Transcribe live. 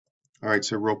All right,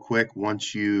 so real quick,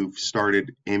 once you've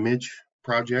started image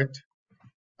project,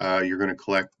 you're going to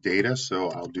collect data.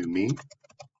 So I'll do me,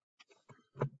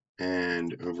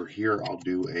 and over here I'll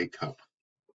do a cup.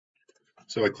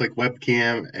 So I click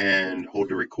webcam and hold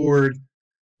to record,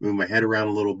 move my head around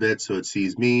a little bit so it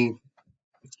sees me.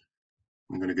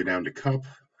 I'm going to go down to cup.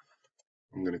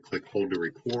 I'm going to click hold to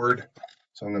record.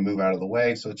 So I'm going to move out of the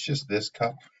way. So it's just this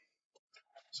cup.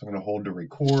 So I'm going to hold to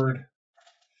record.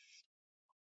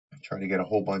 Try to get a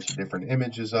whole bunch of different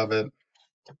images of it.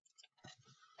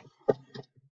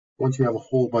 Once you have a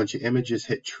whole bunch of images,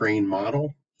 hit train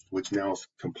model, which now is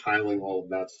compiling all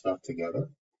of that stuff together.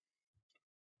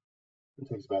 It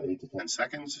takes about 8 to 10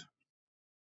 seconds.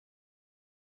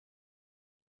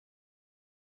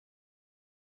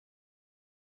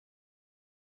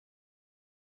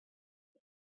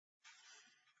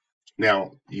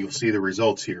 Now you'll see the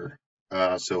results here.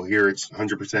 So here it's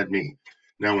 100% me.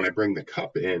 Now when I bring the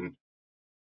cup in,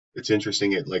 it's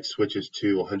interesting, it like switches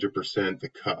to 100% the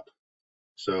cup.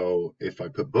 So if I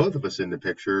put both of us in the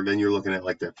picture, then you're looking at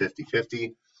like that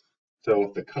 50-50. So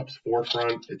if the cup's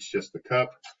forefront, it's just the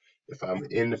cup. If I'm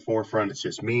in the forefront, it's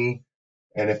just me.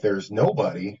 And if there's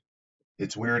nobody,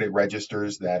 it's weird, it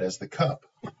registers that as the cup.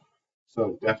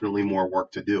 So definitely more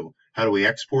work to do. How do we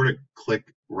export it?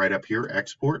 Click right up here,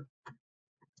 export.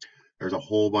 There's a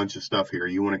whole bunch of stuff here.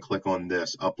 You want to click on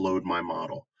this, upload my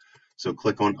model. So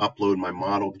click on upload my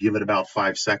model, give it about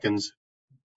 5 seconds.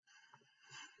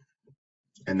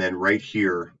 And then right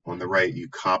here on the right, you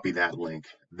copy that link.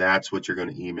 That's what you're going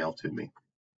to email to me.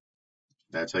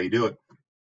 That's how you do it.